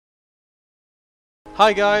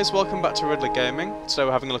Hi guys, welcome back to Ridler Gaming. Today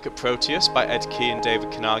we're having a look at Proteus by Ed Key and David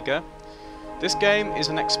Kanaga. This game is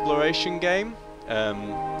an exploration game.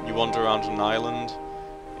 You wander around an island.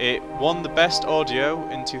 It won the best audio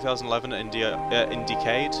in 2011 at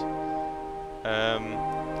Indiecade.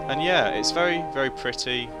 And yeah, it's very, very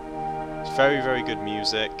pretty. It's very, very good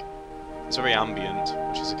music. It's very ambient,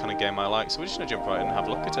 which is the kind of game I like, so we're just going to jump right in and have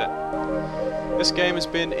a look at it. This game has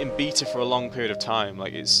been in beta for a long period of time.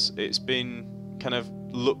 Like it's been kind of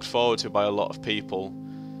looked forward to by a lot of people.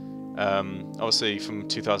 Obviously from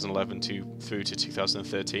 2011 through to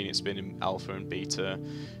 2013 it's been in alpha and beta,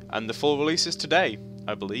 and the full release is today,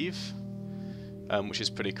 I believe, which is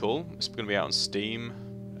pretty cool. It's going to be out on Steam.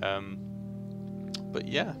 But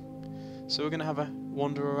yeah, so we're going to have a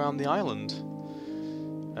wander around the island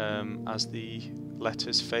as the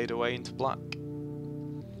letters fade away into black.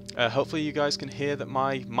 Hopefully you guys can hear that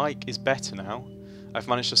my mic is better now. I've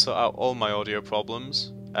managed to sort out all my audio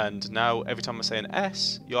problems, and now every time I say an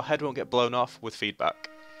S, your head won't get blown off with feedback.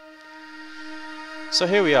 So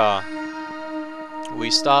here we are. We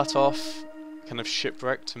start off kind of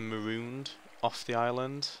shipwrecked and marooned off the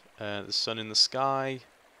island. The sun in the sky,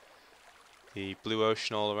 the blue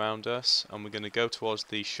ocean all around us, and we're going to go towards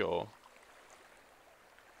the shore.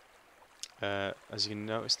 As you can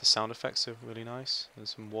notice, the sound effects are really nice.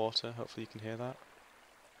 There's some water, hopefully you can hear that.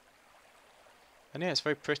 And yeah, it's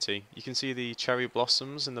very pretty. You can see the cherry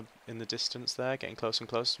blossoms in the distance there, getting closer and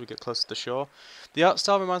closer as we get closer to the shore. The art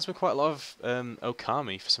style reminds me quite a lot of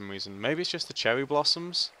Okami for some reason. Maybe it's just the cherry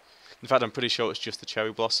blossoms. In fact, I'm pretty sure it's just the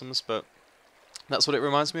cherry blossoms, but that's what it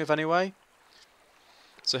reminds me of anyway.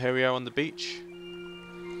 So here we are on the beach.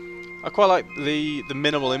 I quite like the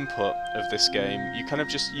minimal input of this game. You kind of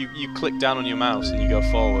just you click down on your mouse and you go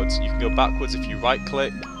forwards. You can go backwards if you right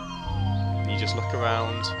click. And you just look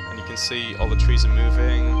around and you can see all the trees are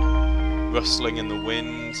moving, rustling in the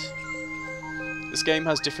wind. This game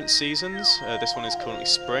has different seasons. This one is currently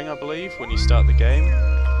spring, I believe, when you start the game.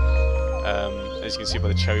 As you can see by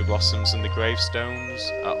the cherry blossoms, and the gravestones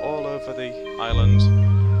are all over the island.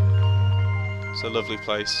 It's a lovely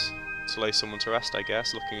place to lay someone to rest, I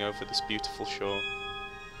guess, looking over this beautiful shore.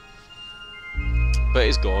 But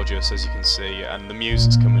it's gorgeous, as you can see, and the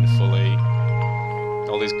music's coming fully.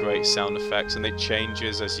 All these great sound effects, and it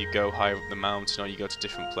changes as you go higher up the mountain or you go to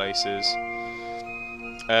different places.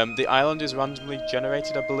 The island is randomly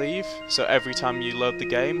generated, I believe, so every time you load the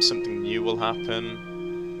game, something new will happen.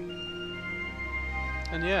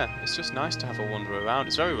 And yeah, it's just nice to have a wander around.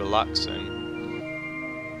 It's very relaxing.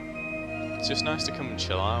 It's just nice to come and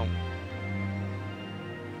chill out.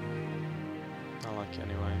 I like it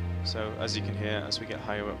anyway. So as you can hear, as we get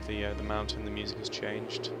higher up the mountain, the music has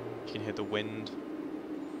changed. You can hear the wind.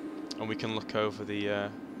 And we can look over the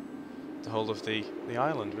whole of the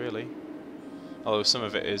island, really. Although some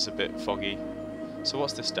of it is a bit foggy. So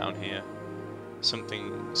what's this down here?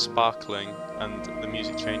 Something sparkling, and the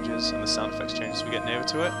music changes and the sound effects change as we get nearer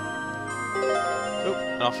to it. Oop,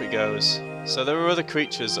 and off it goes. So there are other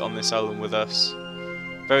creatures on this island with us.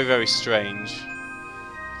 Very, very strange.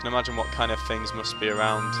 You can imagine what kind of things must be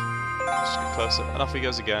around. Just get closer, and off he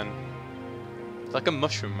goes again. Like a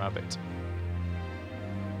mushroom rabbit.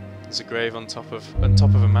 There's a grave on top of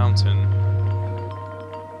a mountain.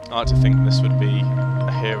 I like to think this would be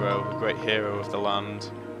a hero, a great hero of the land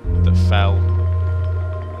that fell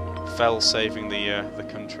saving the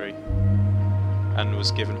country, and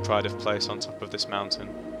was given pride of place on top of this mountain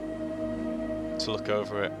to look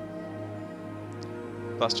over it.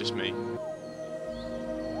 That's just me.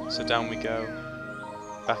 So down we go,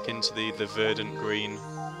 back into the verdant green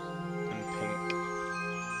and pink.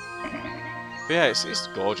 But yeah, it's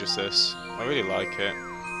gorgeous, this. I really like it.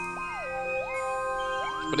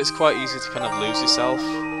 But it's quite easy to kind of lose yourself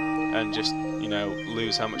and just, you know,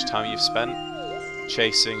 lose how much time you've spent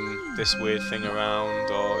chasing this weird thing around,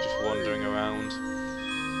 or just wandering around,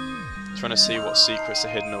 trying to see what secrets are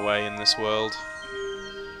hidden away in this world.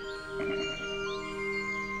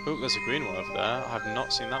 Oh, there's a green one over there. I have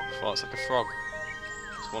not seen that before. It's like a frog.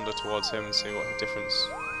 Just wander towards him and see what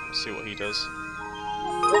he does.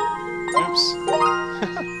 Oops.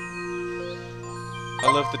 I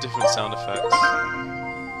love the different sound effects.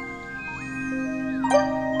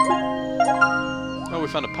 Oh, we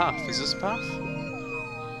found a path. Is this a path?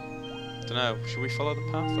 Dunno. Should we follow the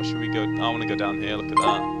path, or should we go... I want to go down here. Look at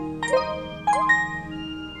that.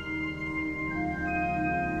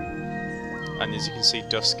 And as you can see,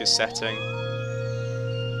 dusk is setting.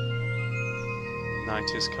 Night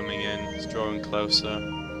is coming in. It's drawing closer.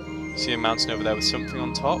 You see a mountain over there with something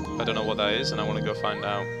on top. I don't know what that is, and I want to go find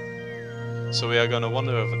out. So we are going to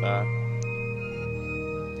wander over there.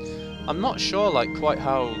 I'm not sure like quite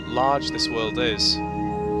how large this world is,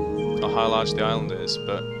 or how large the island is,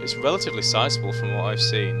 but it's relatively sizable from what I've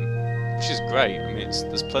seen, which is great. I mean,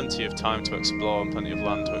 there's plenty of time to explore and plenty of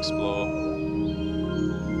land to explore.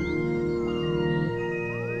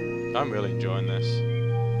 I'm really enjoying this.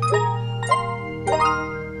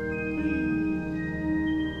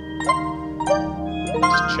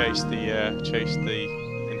 Just chase the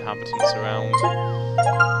inhabitants around.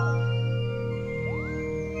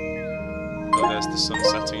 Oh, there's the sun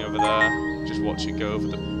setting over there. Just watch it go over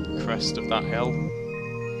the crest of that hill.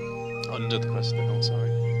 Under the crest of the hill, sorry.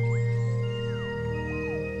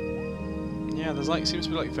 Yeah, there's like seems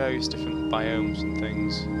to be like various different biomes and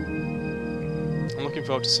things. I'm looking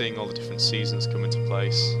forward to seeing all the different seasons come into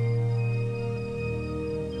place.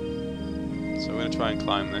 So we're going to try and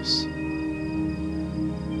climb this.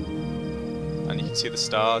 And you can see the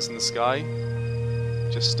stars in the sky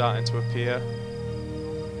just starting to appear.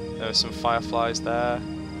 There are some fireflies there.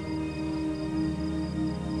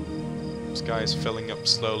 The sky is filling up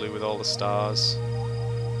slowly with all the stars.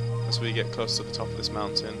 As we get close to the top of this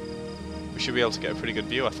mountain, we should be able to get a pretty good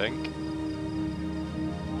view, I think.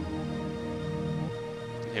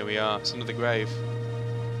 And here we are, it's under the grave.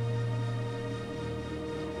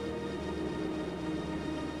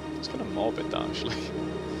 It's kind of morbid, that, actually.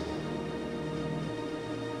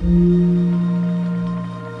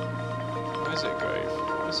 Where is it, grave?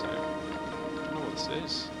 What is it? I don't know what this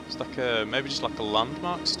is. It's like a, maybe just like a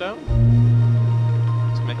landmark stone?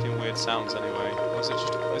 It's making weird sounds anyway. Or is it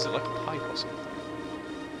just, is it like a pipe or something?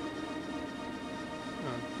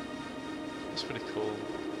 Oh, that's pretty cool.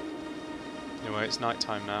 Anyway, it's night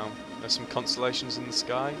time now. There's some constellations in the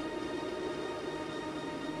sky.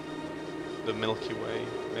 The Milky Way,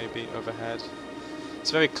 maybe, overhead. It's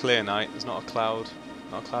a very clear night, there's not a cloud.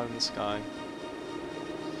 Not a cloud in the sky.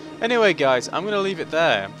 Anyway guys, I'm going to leave it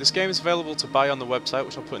there. This game is available to buy on the website,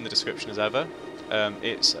 which I'll put in the description as ever.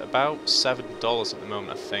 It's about $7 at the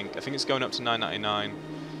moment, I think. I think it's going up to $9.99.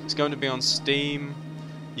 It's going to be on Steam.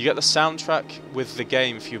 You get the soundtrack with the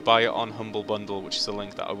game if you buy it on Humble Bundle, which is a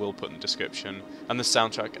link that I will put in the description. And the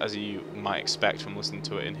soundtrack, as you might expect from listening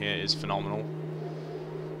to it in here, is phenomenal.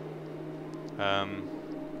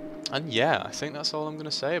 And yeah, I think that's all I'm going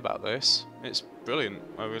to say about this. It's brilliant.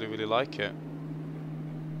 I really, really like it.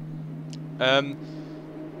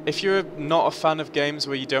 If you're not a fan of games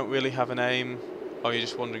where you don't really have an aim, or you're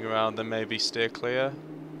just wandering around, then maybe steer clear.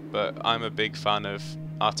 But I'm a big fan of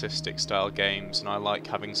artistic style games, and I like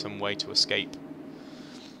having some way to escape.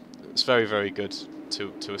 It's very, very good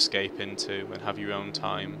to escape into and have your own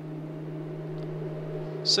time.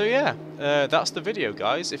 So yeah, that's the video,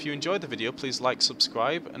 guys. If you enjoyed the video, please like,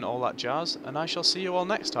 subscribe, and all that jazz, and I shall see you all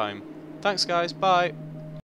next time. Thanks, guys. Bye.